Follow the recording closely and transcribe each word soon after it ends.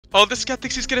Oh, this guy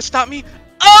thinks he's gonna stop me.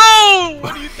 Oh,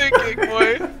 what are you thinking,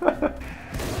 boy?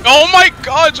 Oh my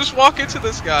god, just walk into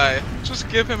this guy. Just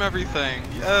give him everything.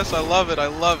 Yes, I love it, I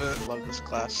love it. Love this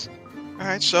class.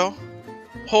 Alright, so.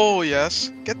 Oh,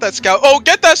 yes. Get that scout. Oh,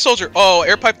 get that soldier. Oh,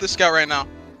 air pipe this scout right now.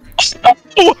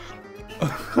 Oh.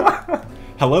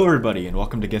 Hello everybody and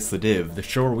welcome to Guess the Div, the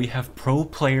show where we have pro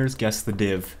players guess the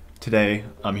div. Today,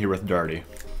 I'm here with Darty.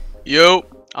 Yo,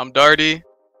 I'm Darty.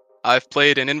 I've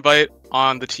played an invite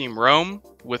on the team Rome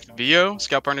with Vio,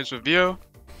 scout partners with Vio,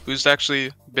 who's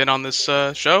actually been on this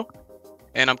show.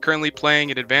 And I'm currently playing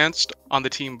in Advanced on the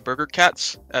team Burger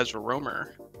Cats as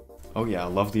Roamer. Oh yeah,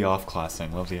 love the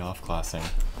off-classing, love the off-classing.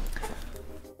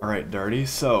 Alright, Darty,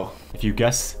 so if you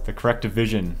guess the correct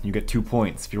division, you get 2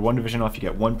 points. If you're one division off, you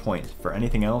get 1 point. For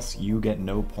anything else, you get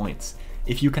no points.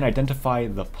 If you can identify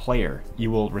the player,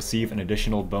 you will receive an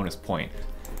additional bonus point.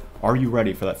 Are you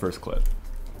ready for that first clip?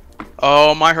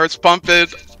 Oh, my heart's pumping.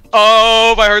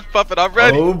 Oh, my heart's pumping. I'm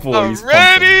ready. Oh boy, I'm he's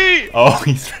ready. Pumping. Oh,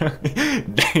 he's ready.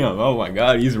 Damn, oh my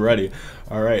god, he's ready.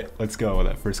 Alright, let's go with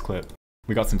that first clip.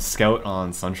 We got some Scout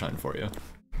on Sunshine for you.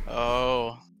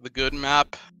 Oh, the good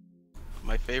map.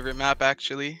 My favorite map,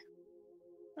 actually.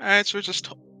 Alright, so we're just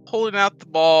holding out the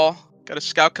ball. Got a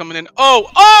scout coming in.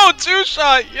 Oh,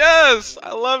 two-shot! Yes!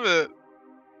 I love it.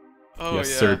 Oh, yes,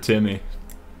 yeah. sir, Timmy.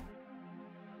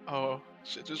 Oh,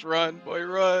 shit, just run, boy,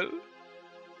 run.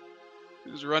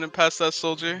 Just running past that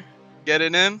soldier. Get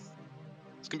it in.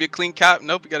 It's gonna be a clean cap.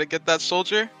 Nope, we gotta get that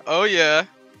soldier. Oh, yeah.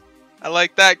 I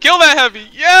like that. Kill that heavy!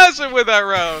 Yes, I win that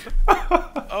round!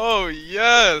 Oh,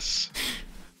 yes!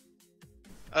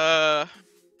 I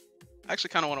actually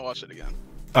kind of want to watch it again.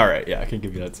 All right, yeah, I can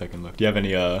give you that second look. Do you have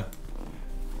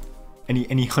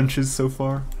any hunches so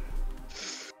far?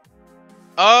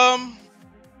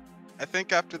 I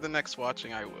think after the next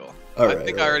watching, I will. All I right,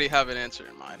 think I already have an answer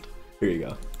in mind. Here you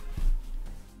go.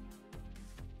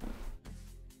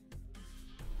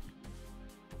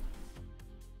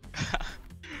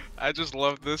 I just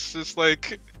love this.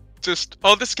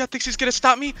 Oh, this guy thinks he's gonna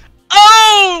stop me.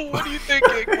 Oh, what are you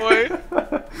thinking, boy?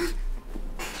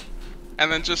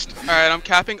 And then just, alright, I'm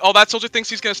capping. Oh, that soldier thinks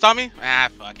he's gonna stop me? Ah,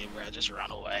 fuck it, bro, just run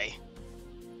away.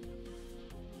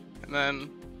 And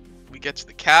then we get to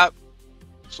the cap.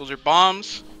 Soldier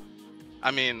bombs.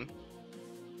 I mean,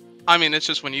 it's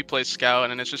just when you play Scout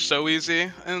and it's just so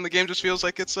easy. And the game just feels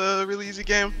like it's a really easy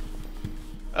game.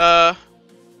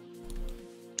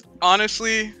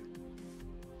 Honestly,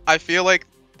 I feel like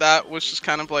that was just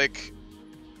kind of like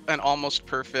an almost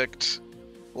perfect,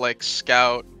 like,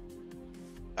 Scout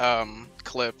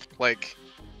clip. Like,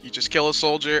 you just kill a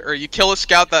soldier, or you kill a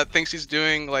scout that thinks he's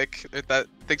doing, like, that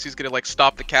thinks he's gonna, like,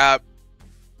 stop the cap.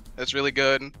 That's really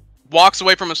good. Walks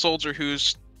away from a soldier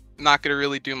who's not gonna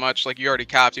really do much. Like, you already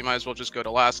capped, you might as well just go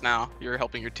to last now. You're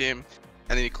helping your team.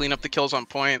 And then you clean up the kills on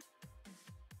point.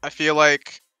 I feel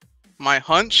like my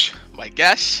hunch, my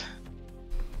guess.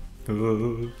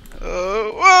 Whoa,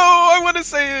 I want to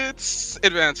say it's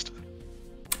Advanced.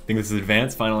 Think this is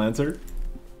Advanced? Final answer?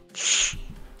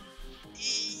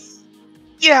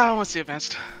 Yeah, I want to see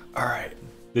Advanced. Alright.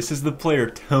 This is the player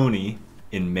Tony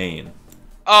in Maine.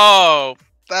 Oh,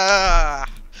 that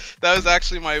was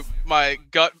actually my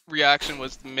gut reaction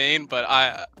was Maine, but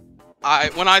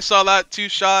when I saw that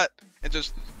two-shot and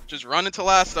just run into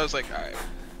last, I was like, alright,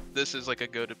 this is like a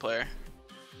goated player.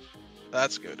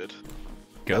 That's goated.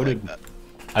 Goated.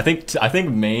 I like I think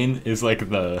Maine is like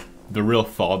the real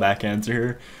fallback answer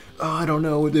here. Oh, I don't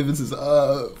know what difference is.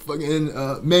 Fucking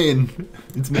Maine.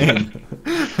 It's Maine.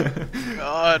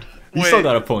 God. You still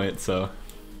got a point, so.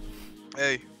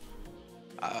 Hey.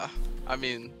 I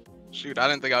mean, shoot, I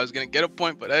didn't think I was gonna get a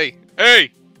point, but hey,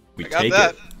 we I got take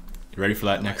that. it. You ready for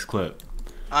that next clip?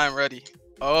 I'm ready.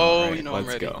 Oh, right, you know I'm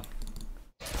ready. Let's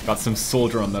go. Got some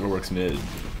soldier on Metalworks mid.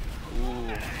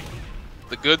 Ooh,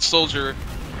 the good soldier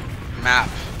map.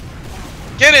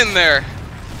 Get in there.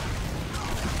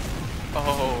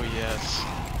 Oh yes.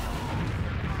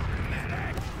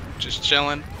 Just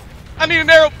chilling. I need an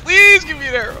arrow. Please give me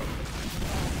an arrow.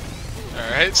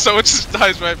 All right, so it just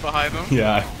dies right behind him.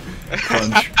 Yeah.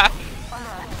 Punch.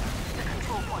 The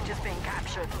control point is being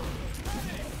captured.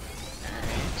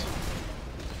 Alright.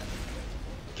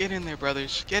 Get in there,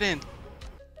 brothers. Get in.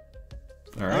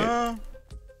 Alright.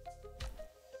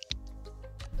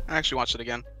 I actually watched it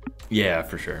again. Yeah,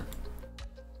 for sure.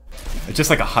 It's just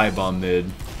like a high bomb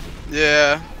mid.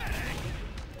 Yeah.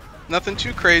 Nothing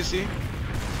too crazy.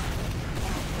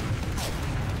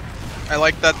 I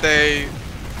like that they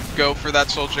go for that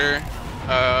soldier.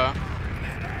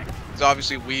 He's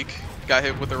obviously weak. Got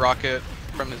hit with a rocket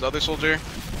from his other soldier.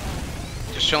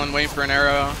 Just chilling, waiting for an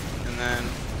arrow, and then,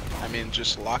 I mean,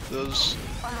 just lock those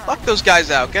Fuck those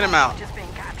guys out. Get him out. Just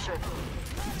being captured.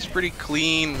 It's pretty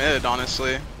clean mid,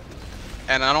 honestly.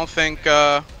 And I don't think,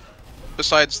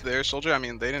 besides their soldier, I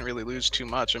mean, they didn't really lose too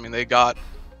much. I mean, they got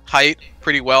height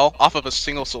pretty well off of a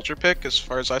single soldier pick, as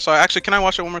far as I saw. Actually, can I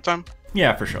watch it one more time?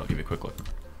 Yeah, for sure. I'll give you a quick look.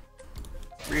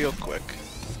 Real quick.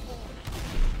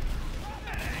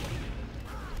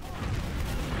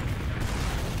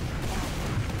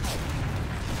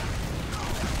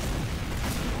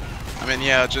 I mean,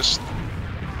 yeah, just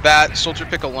that soldier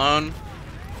pick alone,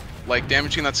 like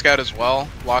damaging that scout as well,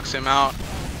 locks him out.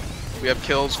 We have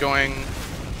kills going,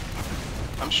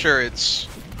 I'm sure it's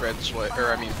red's way,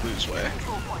 or I mean blue's way.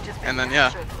 And then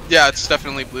yeah, it's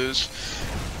definitely blues.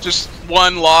 Just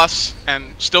one loss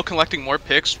and still collecting more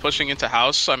picks, pushing into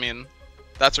house. I mean,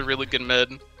 that's a really good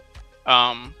mid.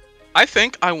 I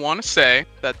think I want to say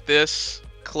that this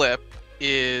clip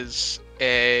is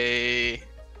a,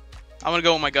 I'm gonna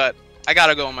go with my gut. I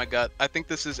gotta go with my gut. I think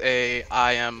this is a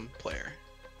IM player.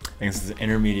 I think this is an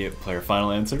intermediate player.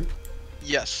 Final answer?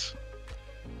 Yes.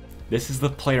 This is the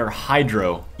player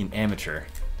Hydro in amateur.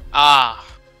 Ah.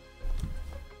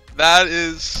 That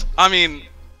is, I mean,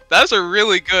 that's a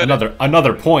really good...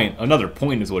 Another point. Another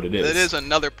point is what it is. It is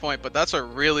another point, but that's a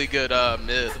really good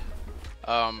mid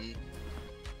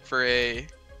for a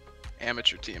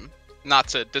amateur team. Not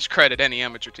to discredit any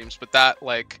amateur teams, but that,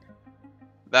 like,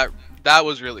 that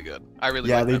was really good. I really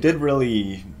yeah, liked they that did mid.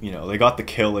 really, you know, they got the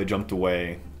kill, they jumped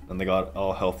away, and they got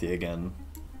all healthy again.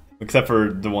 Except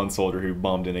for the one soldier who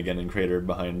bombed in again and cratered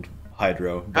behind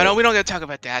Hydro. I know, we don't gotta talk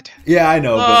about that. Yeah, I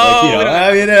know, but like, you know,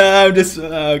 I mean, I'm just,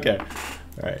 okay.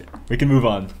 Alright, we can move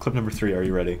on. Clip number 3, are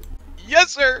you ready?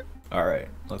 Yes, sir! Alright,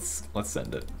 let's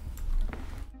send it.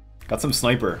 Got some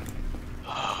sniper.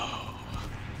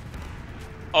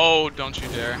 Oh, don't you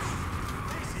dare.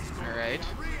 Alright.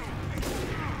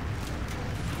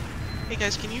 Hey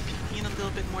guys, can you peek me in a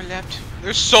little bit more left?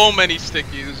 There's so many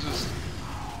stickies. Just...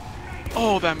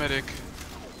 Oh, that medic.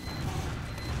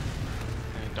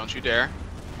 Okay, don't you dare.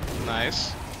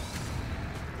 Nice.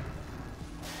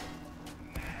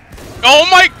 Oh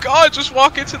my god, just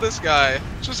walk into this guy.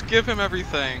 Just give him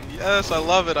everything. Yes, I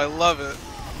love it, I love it.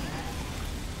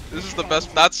 This is the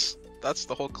best, that's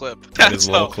the whole clip. That is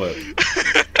the whole clip.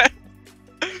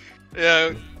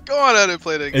 Yeah, go on ahead and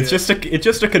play it again. It's just a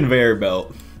conveyor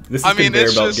belt. This is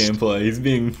conveyor belt gameplay. He's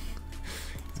being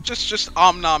just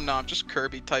nom nom, just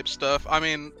Kirby type stuff. I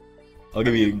mean, I'll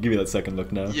give you that second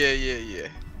look now. Yeah.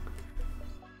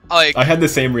 Like, I had the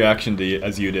same reaction to you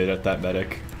as you did at that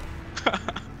medic.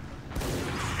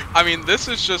 I mean, this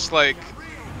is just like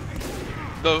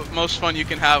the most fun you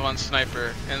can have on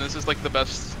Sniper, and this is like the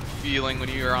best feeling when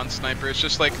you are on Sniper. It's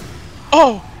just like,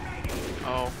 oh,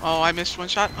 I missed one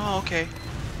shot. Oh, okay.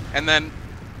 And then,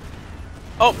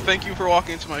 oh, thank you for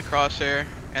walking into my crosshair.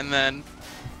 And then,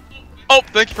 oh,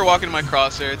 thank you for walking into my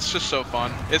crosshair. It's just so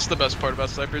fun. It's the best part about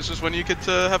Sniper. It's just when you get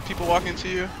to have people walk into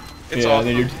you. It's yeah,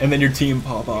 awesome. and then your team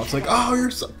pop off. It's like, oh,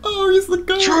 he's the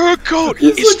goat. You're a goat.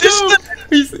 He's the goat.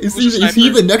 Is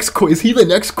he the next Corsa? Is he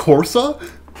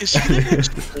the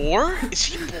next Boar? Is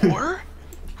he Boar?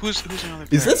 Who's another player?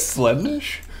 Is this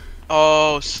Slemnish?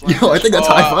 Oh, Slemnish. Yo, I think that's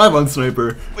high five on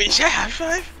Sniper. Wait, is that high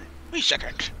five? Wait a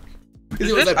second. Is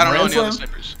Is this? that I don't know Grand any other Slam?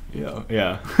 snipers.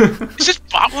 Yeah. Is this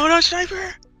bot mode on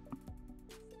Sniper?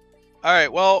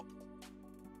 Alright, well,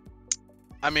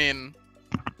 I mean,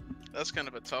 that's kind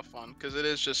of a tough one, because it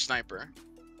is just Sniper.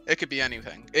 It could be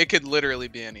anything. It could literally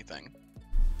be anything.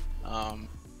 I'm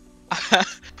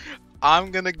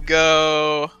gonna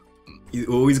go...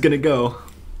 He's gonna go.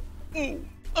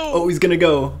 Oh, He's gonna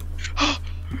go.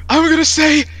 I'm gonna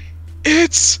say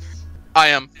it's... I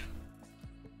am.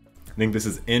 I think this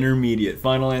is intermediate.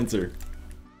 Final answer.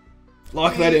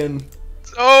 Lock that in.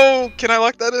 Oh, can I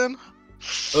lock that in?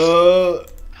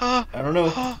 I don't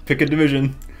know. Pick a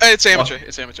division. It's amateur.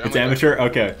 It's amateur. It's amateur?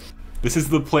 Okay. This is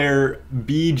the player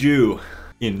Biju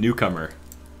in Newcomer.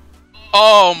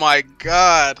 Oh my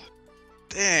god.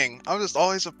 Dang. I'm just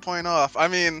always a point off. I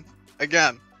mean,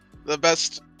 again, the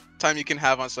best time you can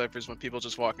have on Sniper is when people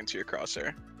just walk into your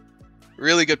crosshair.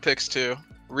 Really good picks too.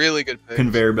 Really good picks.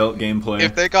 Conveyor belt gameplay.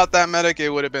 If they got that medic, it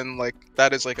would have been like,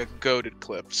 that is like a goated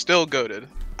clip. Still goated.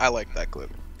 I like that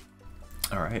clip.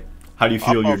 Alright. How do you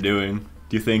feel you're doing?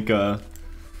 Do you think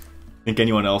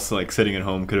anyone else like sitting at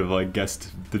home could have like guessed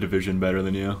the division better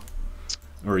than you?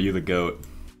 Or are you the GOAT?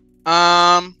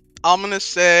 I'm gonna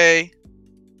say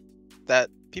that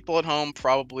people at home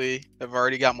probably have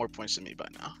already got more points than me by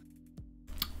now.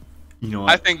 You know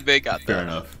what? I think they got that. Fair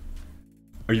enough.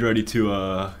 Are you ready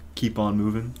to keep on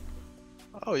moving?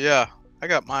 Oh yeah. I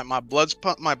got my blood's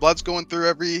going through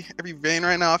every vein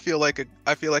right now. I feel like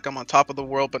I'm on top of the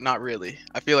world, but not really.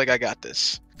 I feel like I got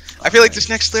this. I feel like this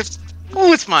next lift.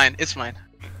 Oh, it's mine. It's mine.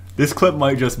 This clip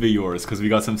might just be yours because we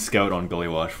got some scout on Gully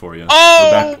Watch for you.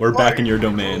 Oh, we're back in your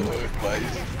domain.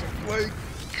 My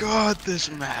God,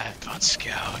 this map on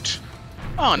scout.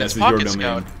 Oh, and This it's is your pocket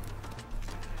domain. scout.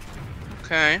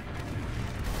 Okay.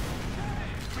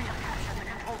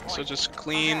 So just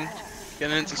clean,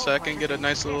 get into second, get a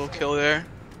nice little kill there.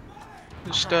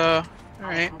 Just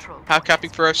alright. Half capping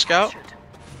for our scout.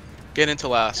 Get into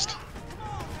last.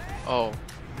 Oh.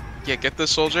 Yeah, get the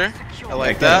soldier. I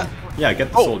like that. Yeah, get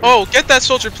the soldier. Oh, get that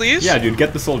soldier, please. Yeah, dude,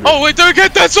 get the soldier. Oh, wait, don't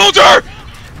get that soldier!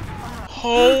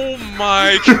 Oh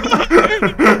my God.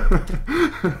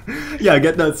 Yeah,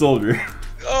 get that soldier.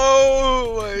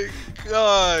 Oh my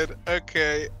God.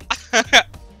 Okay.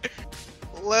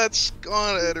 Let's go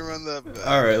on ahead and run that back.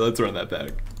 Alright, let's run that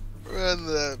back. Run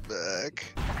that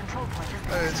back.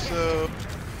 Alright, so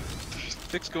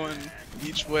sticks going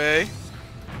each way.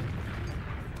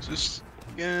 Just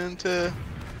get into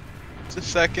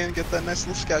second, get that nice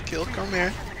little scout kill. Come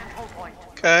here.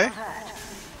 Okay.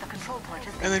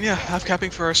 And then yeah, half capping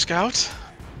for our scout.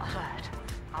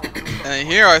 And then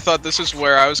here I thought this is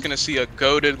where I was gonna see a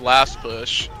goated last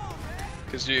push.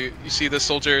 Cause you see the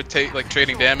soldier take like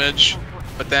trading damage.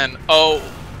 But then oh,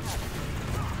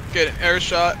 get an air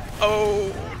shot. Oh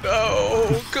no,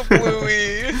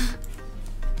 kablooey.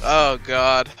 Oh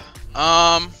God.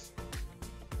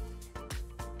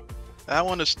 That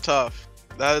one is tough.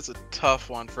 That is a tough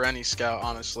one for any scout,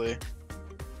 honestly.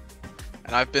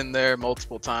 And I've been there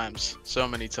multiple times, so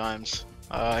many times.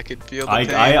 I could feel the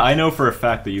pain. I know for a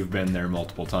fact that you've been there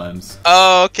multiple times.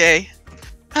 Oh, okay.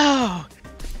 Oh.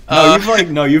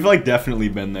 No, you've like definitely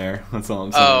been there. That's all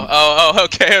I'm saying. Oh,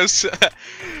 okay.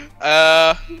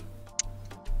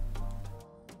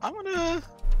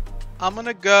 I'm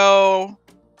gonna go.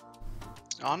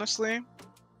 Honestly,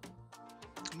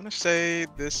 I'm gonna say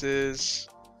this is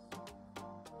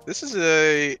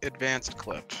a advanced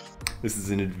clip. This is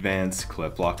an advanced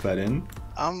clip. Lock that in.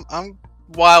 I'm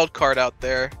wild card out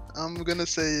there. I'm gonna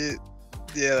say,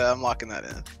 yeah, I'm locking that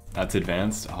in. That's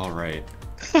advanced. All right.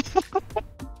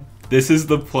 This is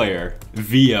the player,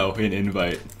 Vio in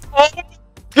invite. Oh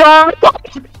God!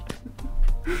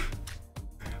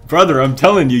 Brother, I'm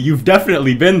telling you, you've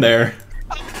definitely been there.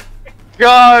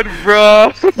 God,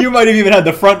 bro. You might have even had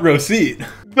the front row seat.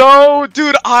 No,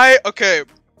 dude. Okay.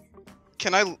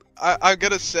 Can I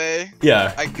gotta say.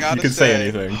 Yeah. I gotta you can say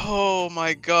anything. Oh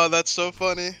my God, that's so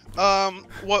funny.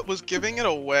 What was giving it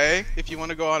away? If you want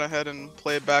to go on ahead and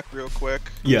play it back real quick.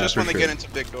 Yeah. Just for when sure. they get into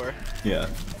big door. Yeah.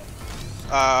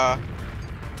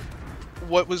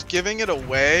 What was giving it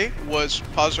away was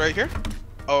pause right here.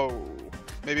 Oh,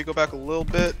 maybe go back a little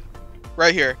bit.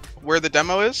 Right here, where the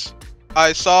demo is.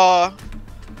 I saw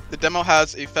the demo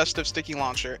has a festive sticky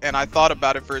launcher, and I thought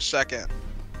about it for a second.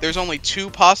 There's only two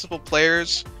possible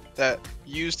players that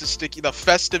use the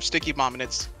festive sticky bomb, and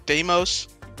it's Deimos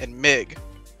and Mig.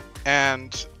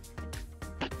 And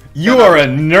you are a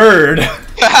nerd.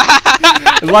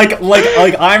 like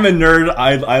I'm a nerd.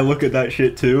 I look at that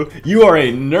shit too. You are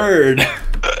a nerd.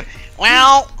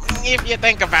 Well, if you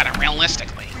think about it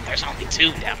realistically, there's only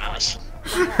 2 demos.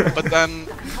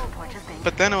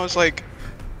 But then I was like,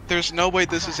 there's no way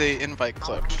this is a invite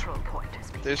clip.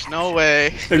 There's no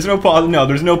way. There's no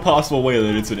possible way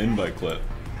that it's an invite clip.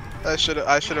 I should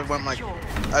have went like,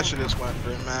 I should have just went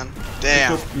for it, man.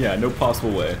 Damn. Yeah, no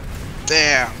possible way.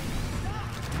 Damn.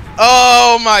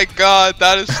 Oh my God,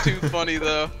 that is too funny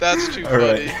though. That's too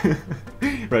funny.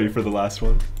 Alright. Ready for the last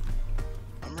one?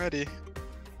 I'm ready.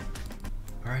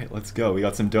 Alright, let's go. We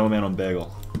got some Dough Man on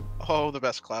Bagel. Oh, the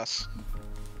best class.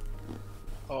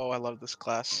 Oh, I love this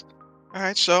class.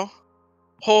 Alright, so.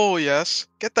 Oh, yes.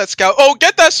 Get that scout. Oh,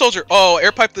 get that soldier. Oh,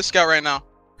 air pipe the scout right now.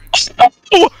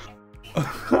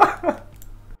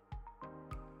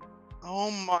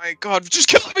 Oh my God. Just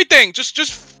kill everything. Just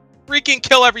freaking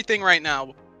kill everything right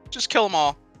now. Just kill them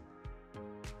all.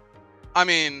 I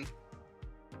mean.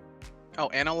 Oh,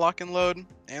 and a lock and load.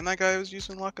 And that guy was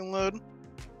using lock and load.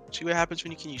 See what happens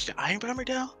when you can use the Iron Bomber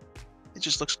now? It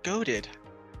just looks goated.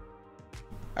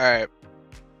 Alright.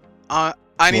 I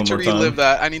need to relive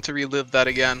that. I need to relive that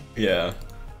again. Yeah.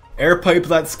 Air pipe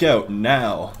that scout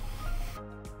now.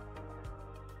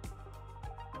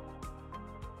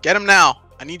 Get him now.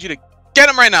 I need you to get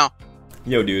him right now.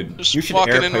 Yo, dude. Just you should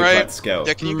walking air in pipe right. that scout.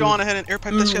 Yeah, can you go on ahead and air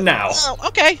pipe that scout? Now. Oh,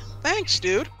 okay. Thanks,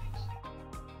 dude.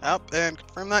 Yep, and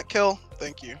confirm that kill.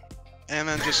 Thank you. And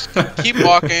then just keep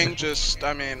walking. Just,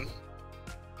 I mean.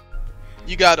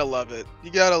 You gotta love it.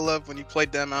 You gotta love when you play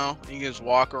demo and you can just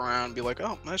walk around and be like,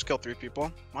 oh, I just killed 3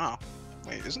 people. Wow.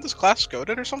 Wait, isn't this class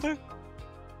goated or something?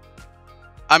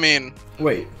 I mean...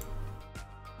 Wait,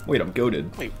 I'm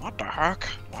goated. Wait, what the heck?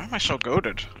 Why am I so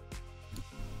goated?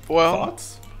 Well,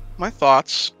 Thoughts? my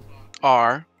thoughts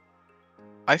are,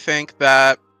 I think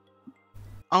that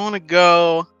I want to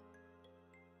go...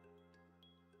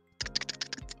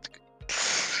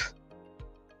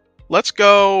 Let's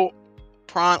go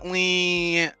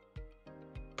promptly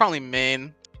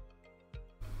main.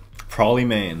 Probably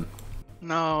main.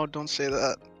 No, don't say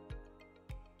that.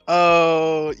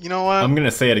 Oh, you know what? I'm gonna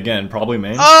say it again. Probably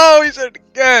main. Oh, he said it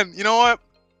again. You know what?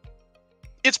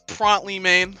 It's promptly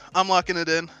main. I'm locking it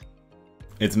in.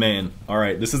 It's main. All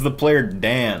right. This is the player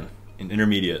Dan in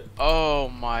intermediate. Oh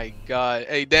my god.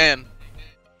 Hey Dan,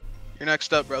 you're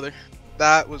next up, brother.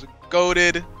 That was a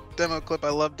goated demo clip. I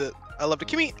loved it. I loved it.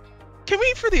 Can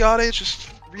we for the audience just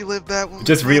relive that one?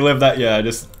 Just relive that.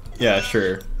 Yeah,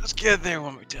 sure. Let's get there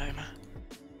one more time.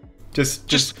 Just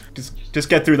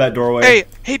get through that doorway.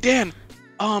 Hey Dan,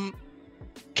 can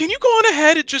you go on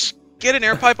ahead and just get an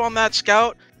air pipe on that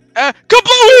scout?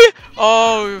 Kabooey!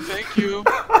 Oh, thank you.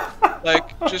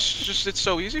 Like, just it's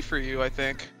so easy for you, I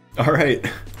think. All right.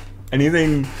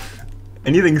 Anything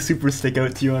super stick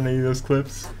out to you on any of those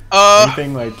clips?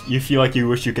 Anything like you feel like you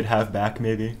wish you could have back,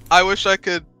 maybe? I wish I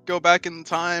could go back in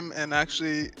time and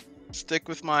actually stick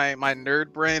with my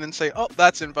nerd brain and say, oh,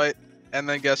 that's invite. And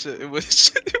then guess it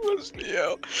was it was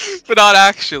Neo, but not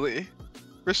actually.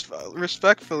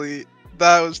 Respectfully,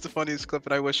 that was the funniest clip,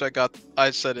 and I wish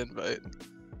I said invite,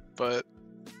 but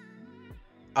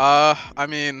I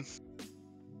mean,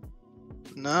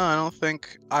 no, I don't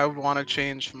think I would want to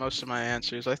change most of my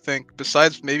answers. I think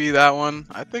besides maybe that one,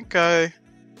 I think I'm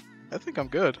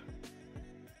good.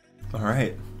 All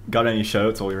right. Got any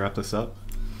shoutouts while we wrap this up?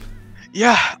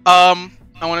 Yeah. I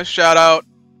want to shout out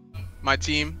my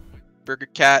team. Burger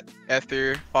Cat,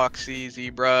 Ether, Foxy,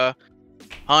 Zebra,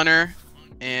 Hunter,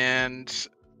 and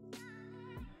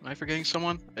am I forgetting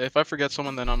someone? If I forget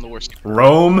someone, then I'm the worst.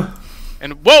 Rome.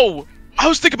 And whoa! I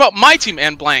was thinking about my team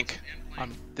and blank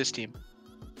on this team.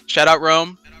 Shout out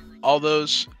Rome, all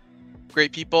those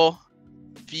great people.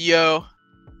 Vio,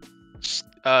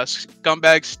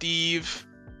 Scumbag Steve,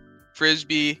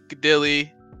 Frisbee,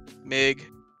 Gadilly, Mig,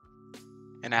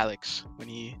 and Alex when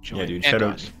he joined. Yeah,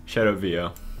 dude. Shout out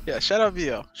Vio. Yeah, shout out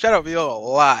Vio. Shout out Vio a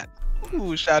lot.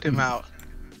 Ooh, shout him out.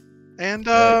 And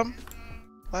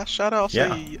last shout out,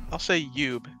 I'll say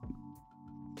Yub.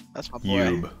 That's my boy.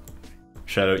 Yub.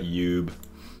 Shout out Yub.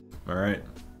 All right.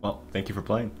 Well, thank you for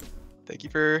playing. Thank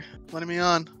you for letting me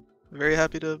on. Very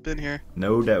happy to have been here.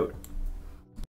 No doubt.